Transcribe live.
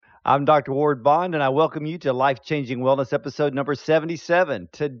I'm Dr. Ward Bond, and I welcome you to Life Changing Wellness episode number 77.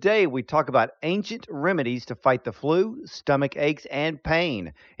 Today, we talk about ancient remedies to fight the flu, stomach aches, and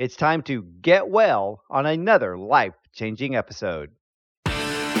pain. It's time to get well on another life changing episode.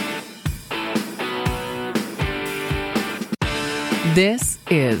 This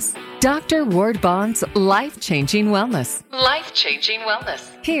is Dr. Ward Bond's Life Changing Wellness. Life Changing Wellness.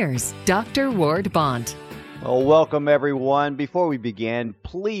 Here's Dr. Ward Bond. Well, welcome everyone. Before we begin,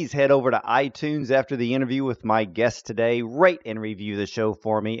 please head over to iTunes after the interview with my guest today. Rate and review the show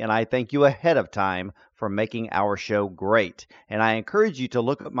for me, and I thank you ahead of time for making our show great. And I encourage you to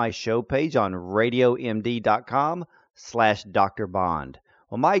look at my show page on radiomd.com/Dr. Bond.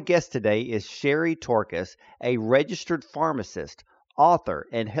 Well, my guest today is Sherry Torkes, a registered pharmacist, author,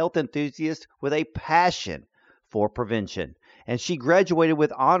 and health enthusiast with a passion for prevention. And she graduated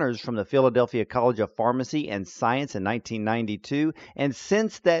with honors from the Philadelphia College of Pharmacy and Science in 1992. And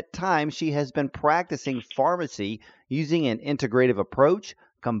since that time, she has been practicing pharmacy using an integrative approach,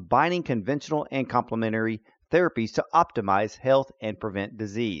 combining conventional and complementary therapies to optimize health and prevent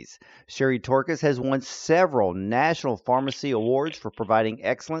disease. Sherry Torkes has won several national pharmacy awards for providing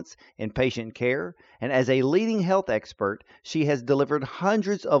excellence in patient care, and as a leading health expert, she has delivered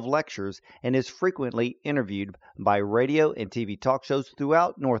hundreds of lectures and is frequently interviewed by radio and TV talk shows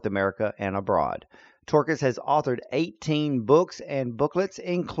throughout North America and abroad. Torkes has authored 18 books and booklets,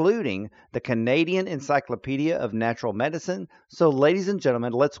 including the Canadian Encyclopedia of Natural Medicine. So, ladies and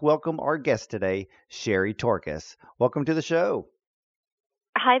gentlemen, let's welcome our guest today, Sherry Torkes. Welcome to the show.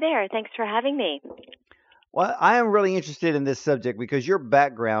 Hi there. Thanks for having me. Well, I am really interested in this subject because your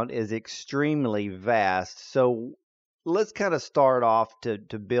background is extremely vast. So let's kind of start off to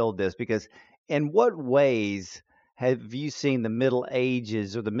build this, because in what ways have you seen the Middle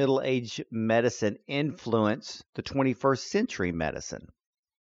Ages or the Middle Age medicine influence the 21st century medicine?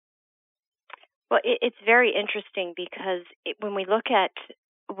 Well, it's very interesting because when we look at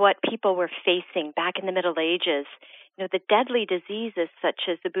what people were facing back in the Middle Ages, the deadly diseases such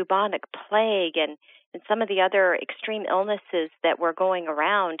as the bubonic plague and some of the other extreme illnesses that were going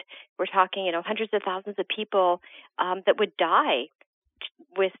around, we're talking, hundreds of thousands of people that would die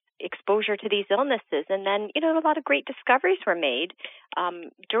with exposure to these illnesses. And then, a lot of great discoveries were made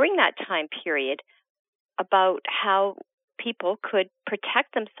during that time period about how people could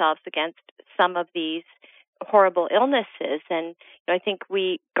protect themselves against some of these horrible illnesses. And I think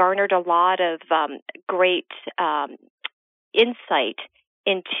we garnered a lot of great insight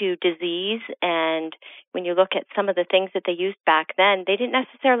into disease. And when you look at some of the things that they used back then, they didn't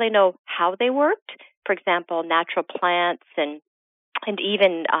necessarily know how they worked. For example, natural plants and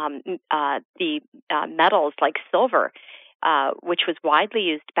even the metals like silver, which was widely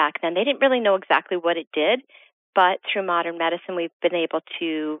used back then. They didn't really know exactly what it did, but through modern medicine, we've been able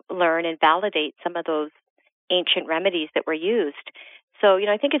to learn and validate some of those ancient remedies that were used. So,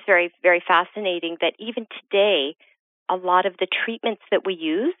 I think it's very, very fascinating that even today, a lot of the treatments that we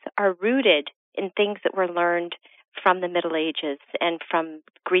use are rooted in things that were learned from the Middle Ages and from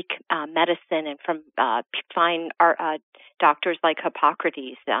Greek medicine and from fine doctors like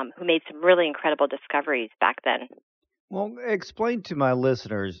Hippocrates, who made some really incredible discoveries back then. Well, explain to my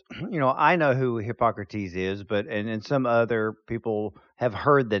listeners, I know who Hippocrates is, and some other people have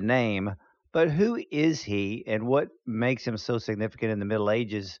heard the name, but who is he and what makes him so significant in the Middle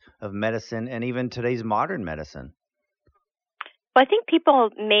Ages of medicine and even today's modern medicine? Well, I think people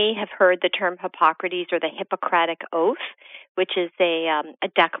may have heard the term Hippocrates or the Hippocratic Oath, which is a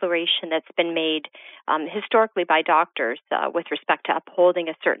declaration that's been made historically by doctors with respect to upholding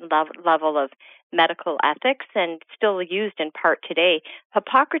a certain level of medical ethics, and still used in part today.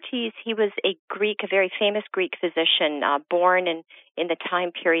 Hippocrates, he was a very famous Greek physician, born in the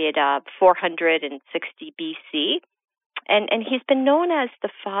time period 460 BC, and he's been known as the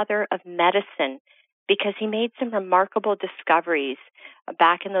father of medicine, because he made some remarkable discoveries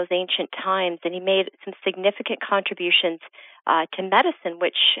back in those ancient times, and he made some significant contributions to medicine,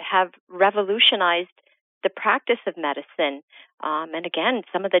 which have revolutionized the practice of medicine. And again,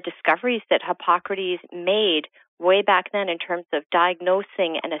 some of the discoveries that Hippocrates made way back then in terms of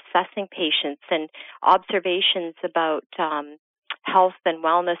diagnosing and assessing patients and observations about health and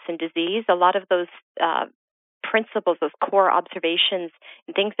wellness and disease, a lot of those principles, those core observations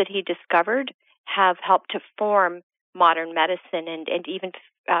and things that he discovered have helped to form modern medicine and even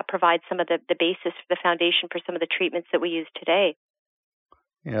provide some of the basis for the foundation for some of the treatments that we use today.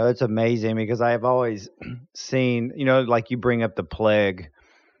 It's amazing because I have always seen, like you bring up the plague,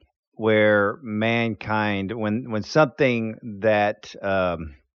 where mankind, when something that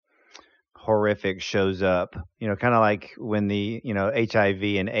horrific shows up. Kind of like when the HIV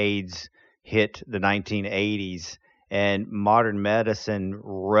and AIDS hit the 1980s, and modern medicine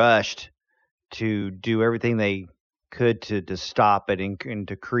rushed to do everything they could to stop it and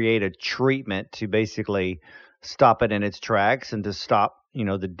to create a treatment to basically stop it in its tracks and to stop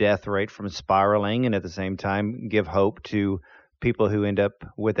the death rate from spiraling, and at the same time give hope to people who end up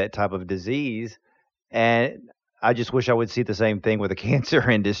with that type of disease. And I just wish I would see the same thing with the cancer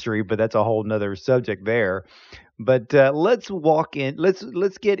industry, but that's a whole nother subject there. But let's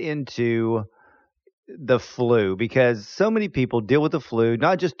get into the flu, because so many people deal with the flu,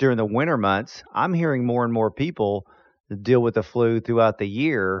 not just during the winter months. I'm hearing more and more people deal with the flu throughout the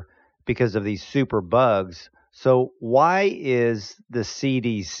year because of these super bugs. So why is the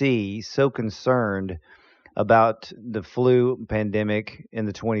CDC so concerned about the flu pandemic in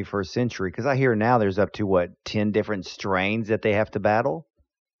the 21st century? Because I hear now there's up to 10 different strains that they have to battle?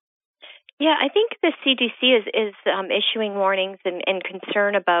 Yeah, I think the CDC is issuing warnings and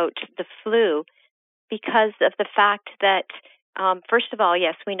concern about the flu because of the fact that, first of all,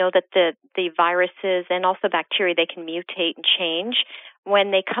 yes, we know that the viruses and also bacteria, they can mutate and change.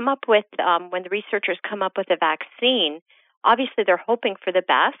 When they come up with, when the researchers come up with a vaccine, obviously they're hoping for the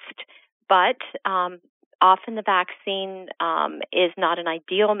best, but often the vaccine is not an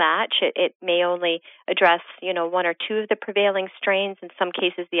ideal match. It may only address, one or two of the prevailing strains. In some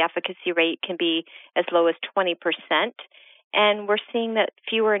cases, the efficacy rate can be as low as 20%. And we're seeing that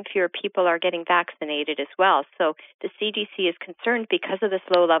fewer and fewer people are getting vaccinated as well. So the CDC is concerned because of this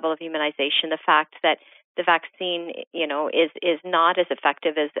low level of immunization, the fact that the vaccine, is not as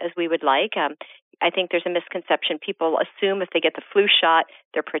effective as we would like. I think there's a misconception. People assume if they get the flu shot,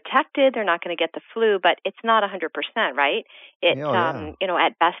 they're protected. They're not going to get the flu, but it's not 100%, right?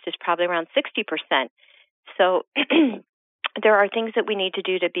 At best is probably around 60%. So there are things that we need to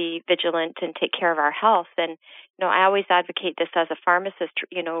do to be vigilant and take care of our health. And, I always advocate this as a pharmacist,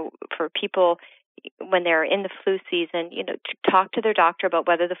 for people when they're in the flu season, to talk to their doctor about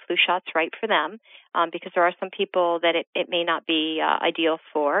whether the flu shot's right for them, because there are some people that it may not be ideal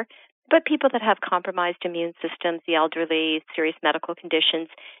for. But people that have compromised immune systems, the elderly, serious medical conditions,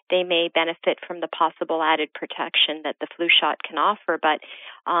 they may benefit from the possible added protection that the flu shot can offer. But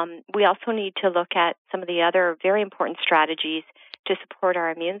we also need to look at some of the other very important strategies to support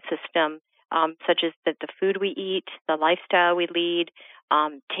our immune system, such as the food we eat, the lifestyle we lead,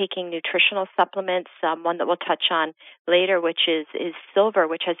 taking nutritional supplements, one that we'll touch on later, which is silver,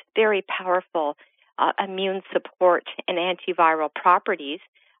 which has very powerful immune support and antiviral properties.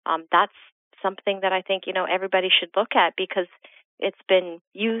 That's something that I think, everybody should look at because it's been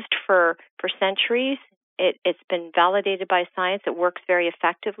used for centuries. It's been validated by science. It works very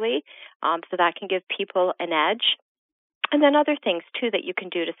effectively. So that can give people an edge. And then other things, too, that you can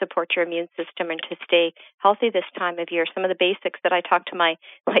do to support your immune system and to stay healthy this time of year. Some of the basics that I talk to my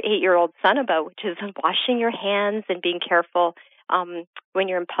 8-year-old son about, which is washing your hands and being careful when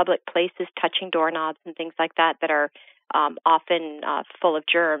you're in public places, touching doorknobs and things like that are often full of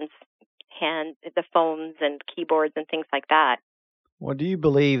germs, the phones and keyboards and things like that. Well, do you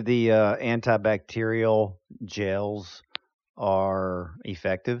believe the antibacterial gels are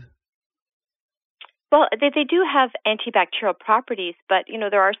effective? Well, they do have antibacterial properties, but,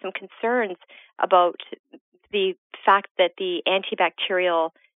 there are some concerns about the fact that the antibacterial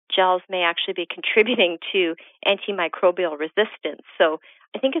gels may actually be contributing to antimicrobial resistance. So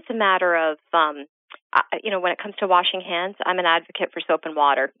I think it's a matter of, when it comes to washing hands, I'm an advocate for soap and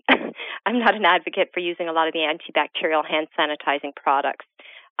water. I'm not an advocate for using a lot of the antibacterial hand sanitizing products.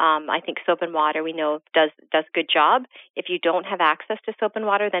 I think soap and water, we know, does a good job. If you don't have access to soap and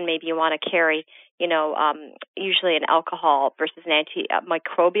water, then maybe you want to carry, usually an alcohol versus an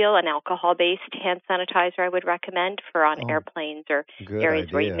antimicrobial, an alcohol-based hand sanitizer I would recommend for on airplanes or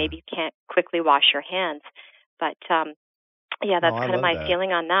areas where you maybe can't quickly wash your hands. But that's kind of my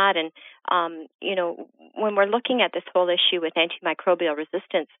feeling on that. And, when we're looking at this whole issue with antimicrobial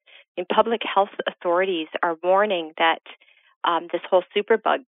resistance, public health authorities are warning that this whole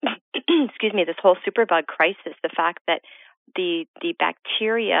superbug, this whole superbug crisis, the fact that the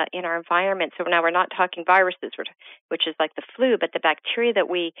bacteria in our environment, so now we're not talking viruses, which is like the flu, but the bacteria that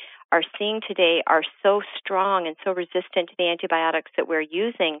we are seeing today are so strong and so resistant to the antibiotics that we're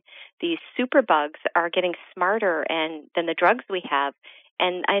using. These superbugs are getting smarter than the drugs we have.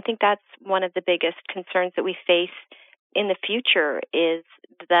 And I think that's one of the biggest concerns that we face in the future is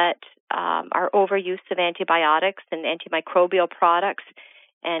that our overuse of antibiotics and antimicrobial products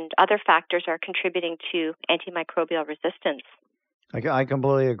and other factors are contributing to antimicrobial resistance. I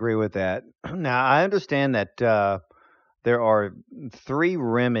completely agree with that. Now, I understand that there are three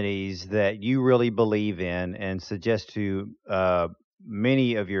remedies that you really believe in and suggest to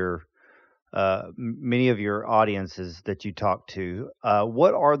many of your many of your audiences that you talk to.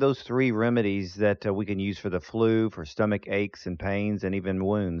 What are those three remedies that we can use for the flu, for stomach aches and pains, and even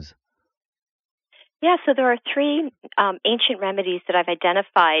wounds? Yeah, so there are three ancient remedies that I've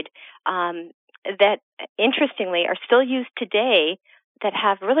identified that, interestingly, are still used today that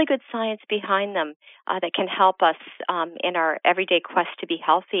have really good science behind them that can help us in our everyday quest to be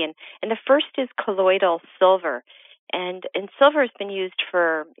healthy. And the first is colloidal silver, and silver has been used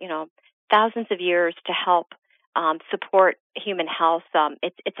for thousands of years to help support human health.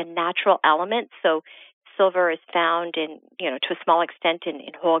 It's a natural element, so silver is found in to a small extent in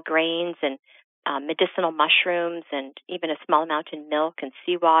whole grains and medicinal mushrooms, and even a small amount in milk and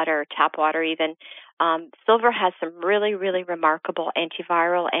seawater, tap water even. Silver has some really, really remarkable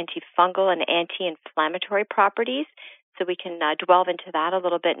antiviral, antifungal, and anti-inflammatory properties. So we can delve into that a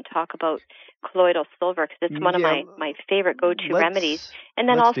little bit and talk about colloidal silver because it's one of Yeah, my favorite go-to remedies. And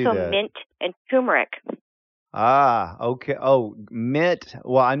then let's do also that. mint and turmeric. Ah, okay. Oh, mint.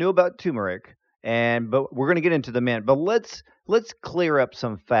 Well, I knew about turmeric, and but we're going to get into the mint. But let's clear up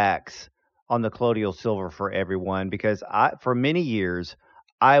some facts on the colloidal silver for everyone because for many years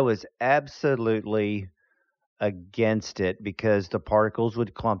I was absolutely against it because the particles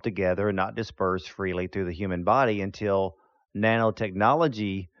would clump together and not disperse freely through the human body until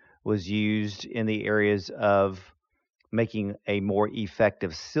nanotechnology was used in the areas of making a more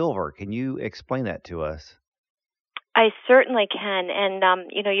effective silver. Can you explain that to us? I certainly can, and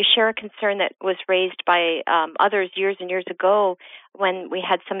you share a concern that was raised by others years and years ago when we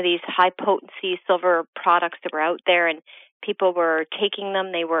had some of these high potency silver products that were out there, and people were taking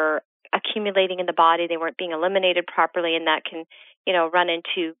them. They were accumulating in the body. They weren't being eliminated properly, and that can, run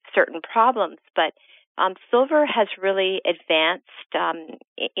into certain problems. But silver has really advanced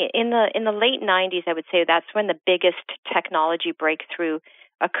in the late '90s. I would say that's when the biggest technology breakthrough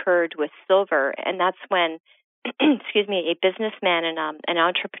occurred with silver, and that's when excuse me, a businessman and an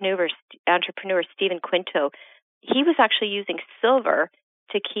entrepreneur, Stephen Quinto, he was actually using silver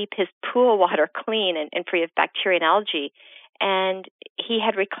to keep his pool water clean and free of bacteria and algae. And he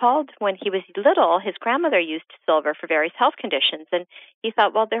had recalled when he was little, his grandmother used silver for various health conditions, and he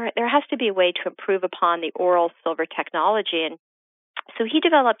thought, well, there has to be a way to improve upon the oral silver technology, and so he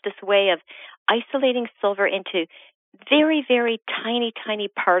developed this way of isolating silver into very, very tiny, tiny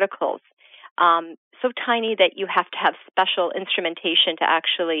particles, so tiny that you have to have special instrumentation to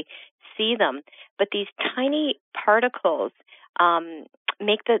actually see them. But these tiny particles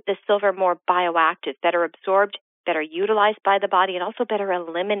make the silver more bioactive, better absorbed, better utilized by the body, and also better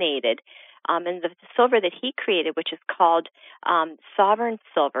eliminated. And the silver that he created, which is called sovereign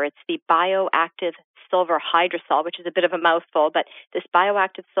silver, it's the bioactive silver hydrosol, which is a bit of a mouthful, but this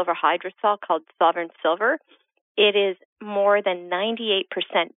bioactive silver hydrosol called sovereign silver, it is more than 98%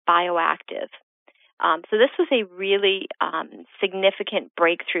 bioactive. So this was a really significant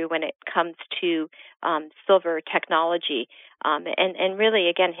breakthrough when it comes to silver technology, and really,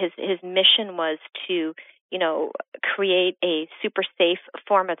 again, his mission was to create a super safe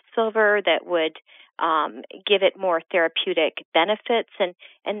form of silver that would give it more therapeutic benefits,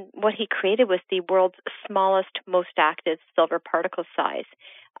 and what he created was the world's smallest, most active silver particle size.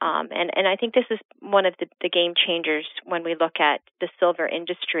 And I think this is one of the game changers when we look at the silver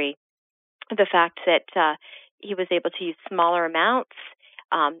industry. The fact that he was able to use smaller amounts,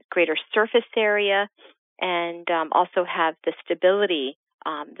 greater surface area, and also have the stability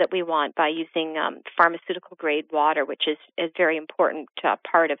that we want by using pharmaceutical grade water, which is a very important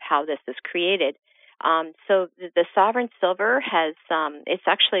part of how this is created. So the Sovereign Silver it's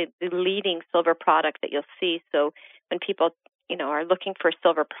actually the leading silver product that you'll see. So when people are looking for a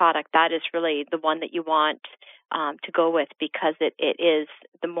silver product, that is really the one that you want to go with because it is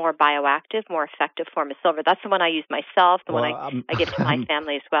the more bioactive, more effective form of silver. That's the one I use myself, the one Well, I give to my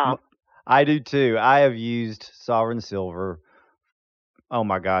family as well. I do too. I have used Sovereign Silver, oh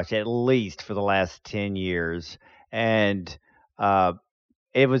my gosh, at least for the last 10 years. And uh,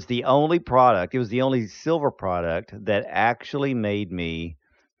 it was the only product, it was the only silver product that actually made me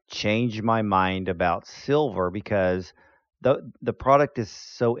change my mind about silver because the product is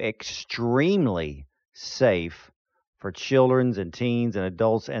so extremely safe for children's and teens and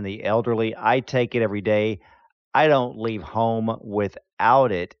adults and the elderly. I take it every day. I don't leave home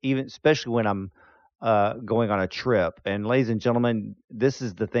without it, even especially when I'm going on a trip. And ladies and gentlemen, this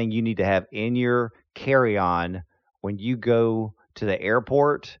is the thing you need to have in your carry-on when you go to the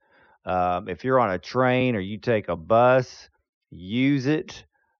airport. If you're on a train or you take a bus, use it.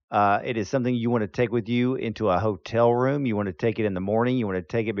 It is something you want to take with you into a hotel room. You want to take it in the morning. You want to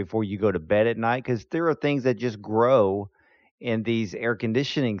take it before you go to bed at night because there are things that just grow in these air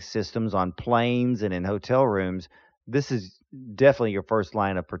conditioning systems on planes and in hotel rooms. This is definitely your first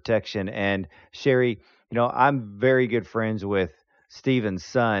line of protection. And Sherry, I'm very good friends with Stephen's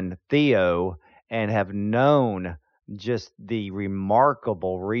son, Theo, and have known just the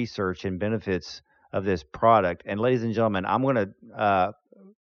remarkable research and benefits of this product. And ladies and gentlemen, I'm going to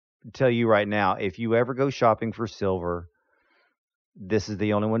tell you right now, if you ever go shopping for silver, this is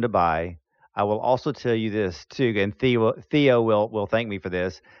the only one to buy. I will also tell you this too, and Theo will thank me for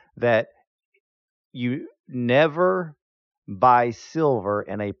this, that you never buy silver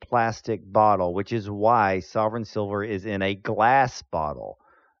in a plastic bottle, which is why Sovereign Silver is in a glass bottle.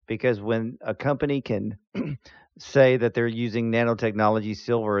 Because when a company can say that they're using nanotechnology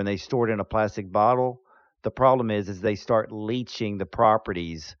silver and they store it in a plastic bottle, the problem is they start leaching the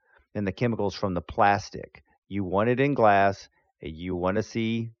properties and the chemicals from the plastic. You want it in glass. You want to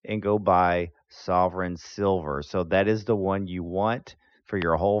see and go buy Sovereign Silver. So that is the one you want for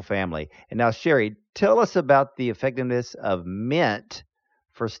your whole family. And now, Sherry, tell us about the effectiveness of mint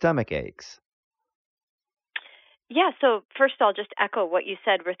for stomach aches. Yeah, so first I'll just echo what you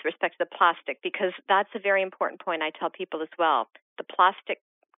said with respect to the plastic, because that's a very important point I tell people as well. The plastic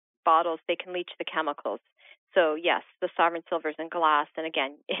bottles, they can leach the chemicals. So yes, the Sovereign Silver's in glass, and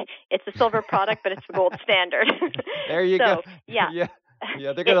again, it's a silver product, but it's the gold standard. There you go. Yeah.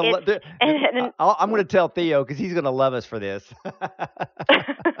 Yeah, they're gonna. I'm gonna tell Theo because he's gonna love us for this.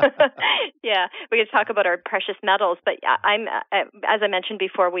 Yeah, we can talk about our precious metals, but I'm, as I mentioned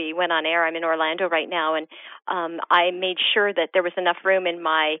before we went on air, I'm in Orlando right now, and I made sure that there was enough room in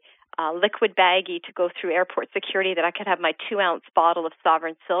my liquid baggie to go through airport security that I could have my 2-ounce bottle of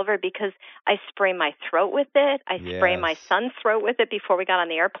Sovereign Silver, because I spray my throat with it. I spray my son's throat with it before we got on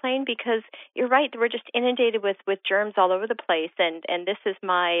the airplane, because you're right, we're just inundated with germs all over the place, and this is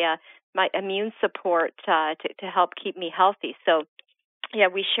my my immune support to help keep me healthy. So yeah,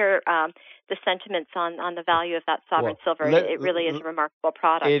 we share the sentiments on the value of that Sovereign Silver. It really is a remarkable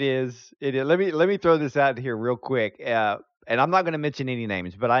product. It is. Let me throw this out here real quick. And I'm not going to mention any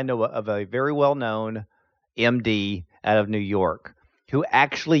names, but I know of a very well-known MD out of New York who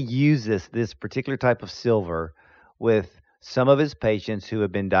actually uses this particular type of silver with some of his patients who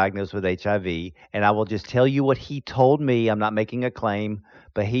have been diagnosed with HIV. And I will just tell you what he told me. I'm not making a claim,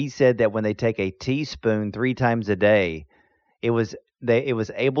 but he said that when they take a teaspoon 3 times a day, it was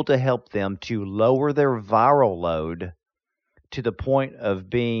able to help them to lower their viral load to the point of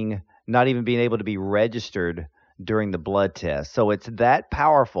not even being able to be registered during the blood test. So it's that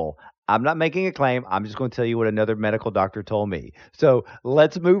powerful. I'm not making a claim. I'm just going to tell you what another medical doctor told me. So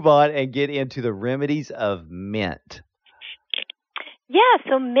let's move on and get into the remedies of mint. Yeah,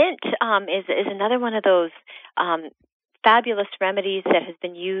 so mint is another one of those fabulous remedies that has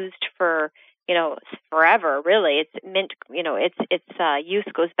been used for forever, really. It's mint, its use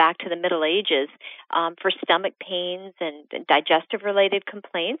goes back to the Middle Ages for stomach pains and digestive related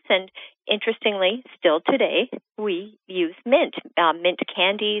complaints. And interestingly, still today, we use mint. Mint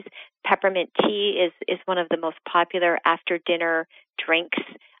candies, peppermint tea is one of the most popular after dinner drinks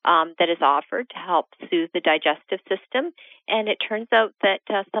that is offered to help soothe the digestive system. And it turns out that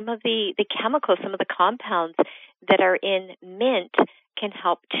some of the chemicals, some of the compounds that are in mint can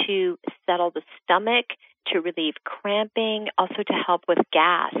help to settle the stomach, to relieve cramping, also to help with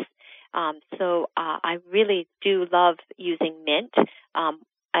gas. So I really do love using mint.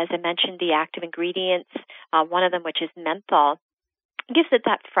 As I mentioned, the active ingredients, one of them, which is menthol, gives it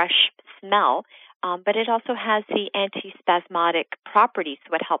that fresh smell, but it also has the antispasmodic properties,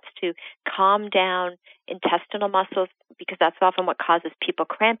 so it helps to calm down intestinal muscles, because that's often what causes people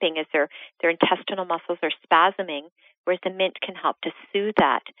cramping, is their intestinal muscles are spasming, whereas the mint can help to soothe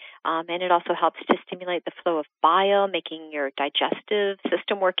that. And it also helps to stimulate the flow of bile, making your digestive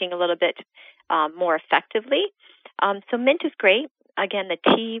system working a little bit more effectively. So mint is great. Again,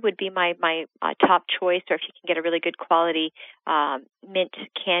 the tea would be my top choice, or if you can get a really good quality mint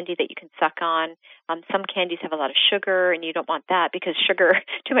candy that you can suck on. Some candies have a lot of sugar, and you don't want that, because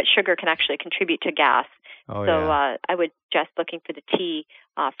too much sugar can actually contribute to gas. I would suggest looking for the tea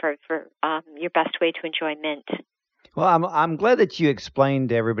for your best way to enjoy mint. Well, I'm glad that you explained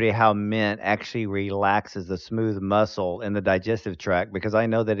to everybody how mint actually relaxes the smooth muscle in the digestive tract, because I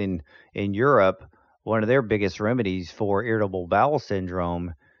know that in Europe, one of their biggest remedies for irritable bowel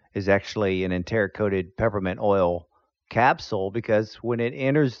syndrome is actually an enteric-coated peppermint oil capsule, because when it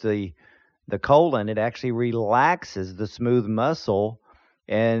enters the colon, it actually relaxes the smooth muscle,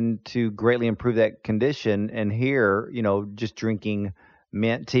 and to greatly improve that condition. And here, just drinking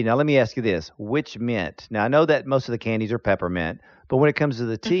mint tea. Now, let me ask you this. Which mint? Now, I know that most of the candies are peppermint, but when it comes to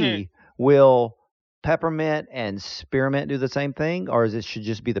the Hmm. tea, will peppermint and spearmint do the same thing, or is it should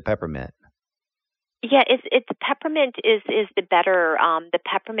just be the peppermint? Yeah, it's peppermint is the better the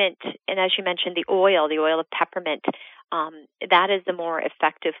peppermint, and as you mentioned, the oil of peppermint, that is the more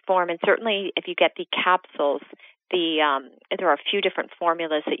effective form. And certainly, if you get the capsules, there are a few different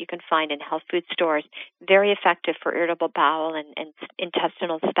formulas that you can find in health food stores. Very effective for irritable bowel and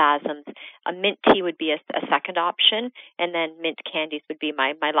intestinal spasms. A mint tea would be a second option, and then mint candies would be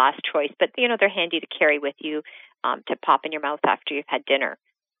my last choice. But they're handy to carry with you to pop in your mouth after you've had dinner.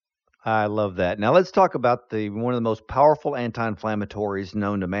 I love that. Now let's talk about the one of the most powerful anti-inflammatories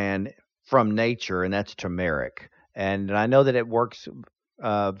known to man from nature, and that's turmeric. And I know that it works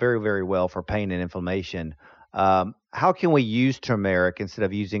very, very well for pain and inflammation. How can we use turmeric instead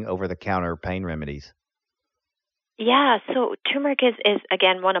of using over-the-counter pain remedies? Yeah, so turmeric is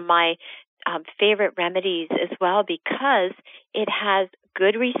again one of my favorite remedies as well because it has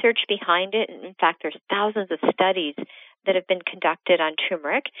good research behind it. And in fact, there's thousands of studies that have been conducted on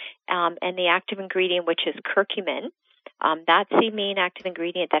turmeric, and the active ingredient, which is curcumin. That's the main active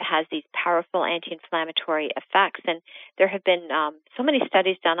ingredient that has these powerful anti-inflammatory effects. And there have been so many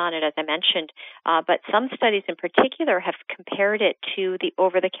studies done on it, as I mentioned, but some studies in particular have compared it to the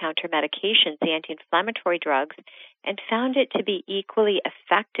over-the-counter medications, the anti-inflammatory drugs, and found it to be equally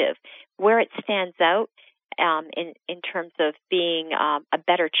effective. Where it stands out in terms of being a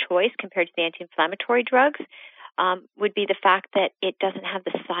better choice compared to the anti-inflammatory drugs would be the fact that it doesn't have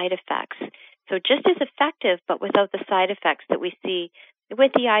the side effects. So just as effective, but without the side effects that we see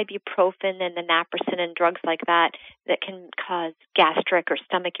with the ibuprofen and the naproxen and drugs like that can cause gastric or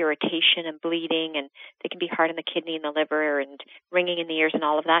stomach irritation and bleeding, and they can be hard on the kidney and the liver and ringing in the ears and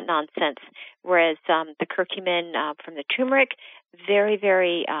all of that nonsense. Whereas the curcumin from the turmeric, very,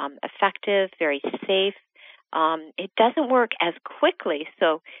 very effective, very safe. It doesn't work as quickly.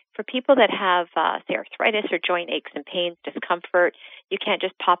 So for people that have, say, arthritis or joint aches and pains, discomfort, you can't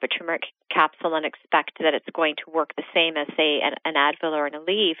just pop a turmeric capsule and expect that it's going to work the same as, say, an Advil or an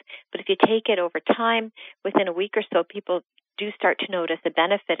Aleve. But if you take it over time, within a week or so, people do start to notice a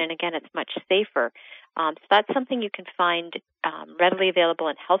benefit. And again, it's much safer. So that's something you can find readily available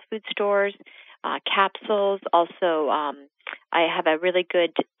in health food stores, capsules. Also, I have a really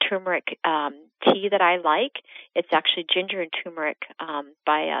good turmeric tea that I like. It's actually ginger and turmeric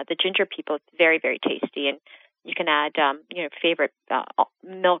by the Ginger People. It's very, very tasty, and you can add favorite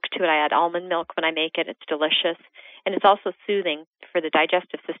milk to it. I add almond milk when I make it. It's delicious, and it's also soothing for the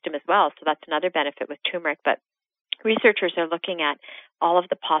digestive system as well. So that's another benefit with turmeric. But researchers are looking at all of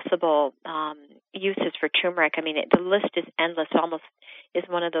the possible uses for turmeric. I mean, the list is endless. Almost is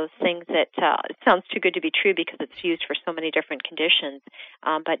one of those things that it sounds too good to be true because it's used for so many different conditions.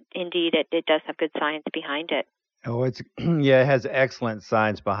 But indeed, it does have good science behind it. Oh, it's yeah, it has excellent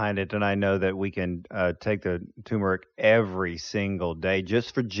science behind it, and I know that we can take the turmeric every single day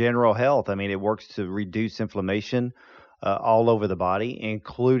just for general health. I mean, it works to reduce inflammation all over the body,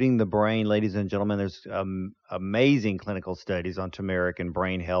 including the brain. Ladies and gentlemen, there's amazing clinical studies on turmeric and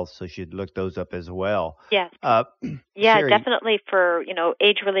brain health, so you should look those up as well. Yes. Uh, Yeah, Sherry, definitely for,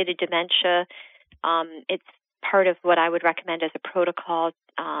 age-related dementia. It's part of what I would recommend as a protocol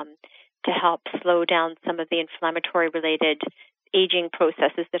to help slow down some of the inflammatory-related aging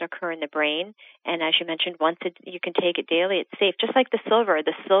processes that occur in the brain. And as you mentioned, you can take it daily, it's safe. Just like the silver.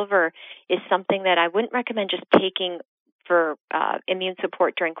 The silver is something that I wouldn't recommend just taking for immune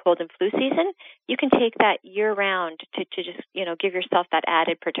support during cold and flu season. You can take that year-round to just, give yourself that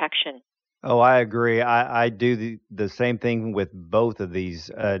added protection. oh, I agree. I do the same thing with both of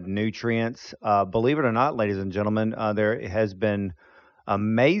these nutrients. Believe it or not, ladies and gentlemen, there has been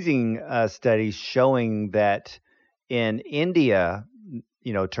amazing studies showing that in India,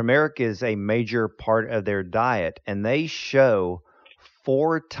 turmeric is a major part of their diet, and they show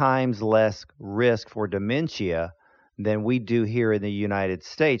 4 times less risk for dementia than we do here in the United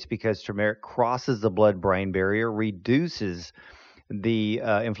States because turmeric crosses the blood-brain barrier, reduces the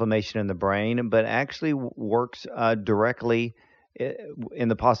inflammation in the brain, but actually works directly i- in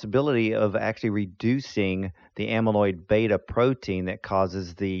the possibility of actually reducing the amyloid beta protein that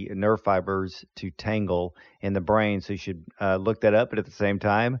causes the nerve fibers to tangle in the brain. So you should look that up, but at the same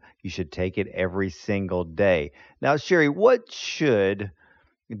time, you should take it every single day. Now, Sherry, what should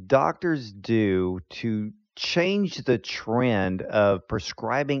doctors do to change the trend of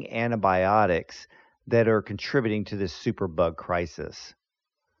prescribing antibiotics that are contributing to this superbug crisis?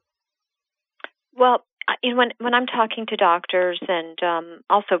 Well, when I'm talking to doctors and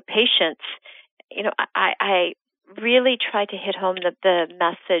also patients, I really tried to hit home the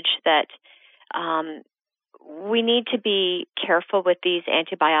message that we need to be careful with these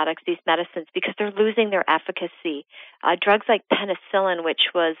antibiotics, these medicines, because they're losing their efficacy. Drugs like penicillin, which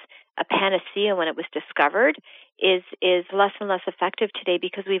was a panacea when it was discovered, is less and less effective today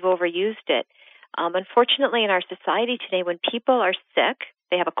because we've overused it. Unfortunately, in our society today, when people are sick,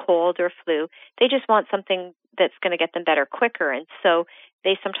 they have a cold or flu, they just want something that's going to get them better quicker. And so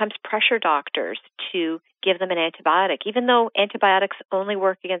they sometimes pressure doctors to give them an antibiotic, even though antibiotics only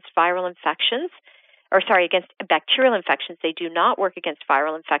work against viral infections. Against bacterial infections. They do not work against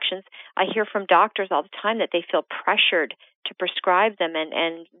viral infections. I hear from doctors all the time that they feel pressured to prescribe them,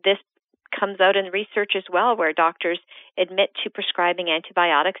 and this comes out in research as well, where doctors admit to prescribing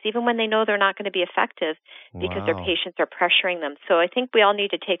antibiotics even when they know they're not going to be effective because their patients are pressuring them. So I think we all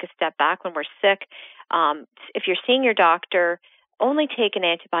need to take a step back when we're sick. If you're seeing your doctor, only take an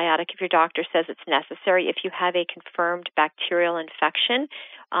antibiotic if your doctor says it's necessary if you have a confirmed bacterial infection.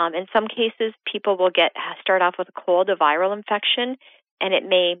 In some cases, people will start off with a cold, a viral infection, and it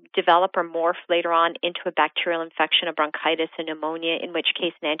may develop or morph later on into a bacterial infection, a bronchitis, a pneumonia, in which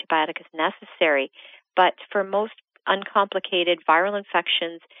case an antibiotic is necessary. But for most uncomplicated viral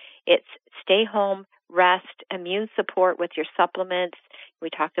infections, it's stay home, rest, immune support with your supplements. We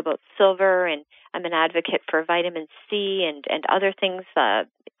talked about silver, and I'm an advocate for vitamin C and other things,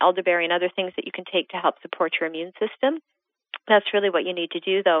 elderberry and other things that you can take to help support your immune system. That's really what you need to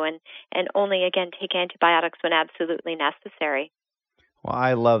do, though, and only, again, take antibiotics when absolutely necessary. Well,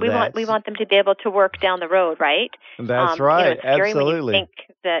 I love that. We want them to be able to work down the road, right? That's right. It's scary Absolutely. when you think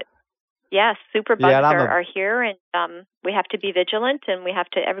that, superbugs are here, and we have to be vigilant, and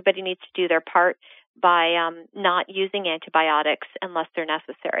everybody needs to do their part by not using antibiotics unless they're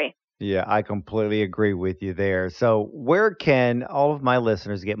necessary. Yeah, I completely agree with you there. So where can all of my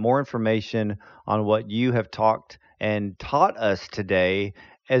listeners get more information on what you have talked and taught us today,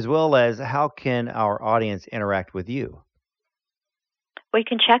 as well as how can our audience interact with you? Well, you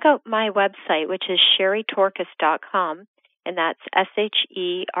can check out my website, which is sherrytorkos.com, and that's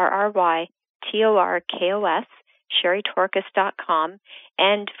SherryTorkos, sherrytorkos.com.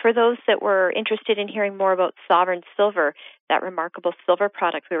 And for those that were interested in hearing more about Sovereign Silver, that remarkable silver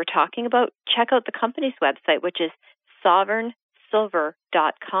product we were talking about, check out the company's website, which is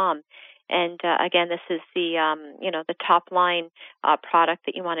sovereignsilver.com. And again, this is the top line product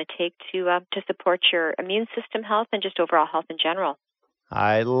that you want to take to support your immune system health and just overall health in general.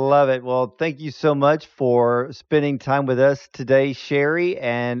 I love it. Well, thank you so much for spending time with us today, Sherry,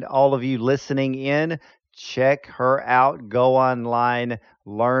 and all of you listening in. Check her out. Go online,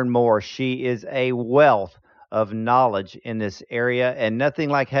 learn more. She is a wealth of knowledge in this area, and nothing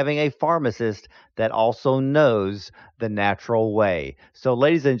like having a pharmacist that also knows the natural way. So,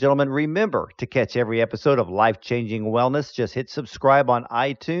 ladies and gentlemen, remember to catch every episode of Life Changing Wellness. Just hit subscribe on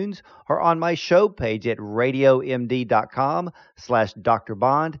iTunes or on my show page at radiomd.com/Dr.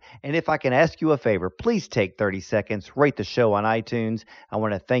 Bond. And if I can ask you a favor, please take 30 seconds, rate the show on iTunes. I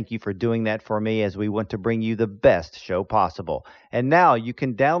want to thank you for doing that for me, as we want to bring you the best show possible. And now you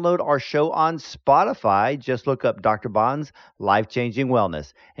can download our show on Spotify. Just look up Dr. Bond's Life Changing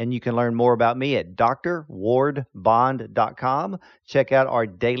Wellness, and you can learn more about me at drwardbond.com. Check out our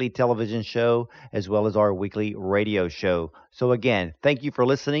daily television show as well as our weekly radio show. So again, thank you for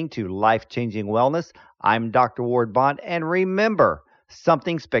listening to Life Changing Wellness. I'm Dr. Ward Bond, and remember,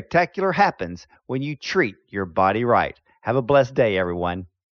 something spectacular happens when you treat your body right. Have a blessed day, everyone.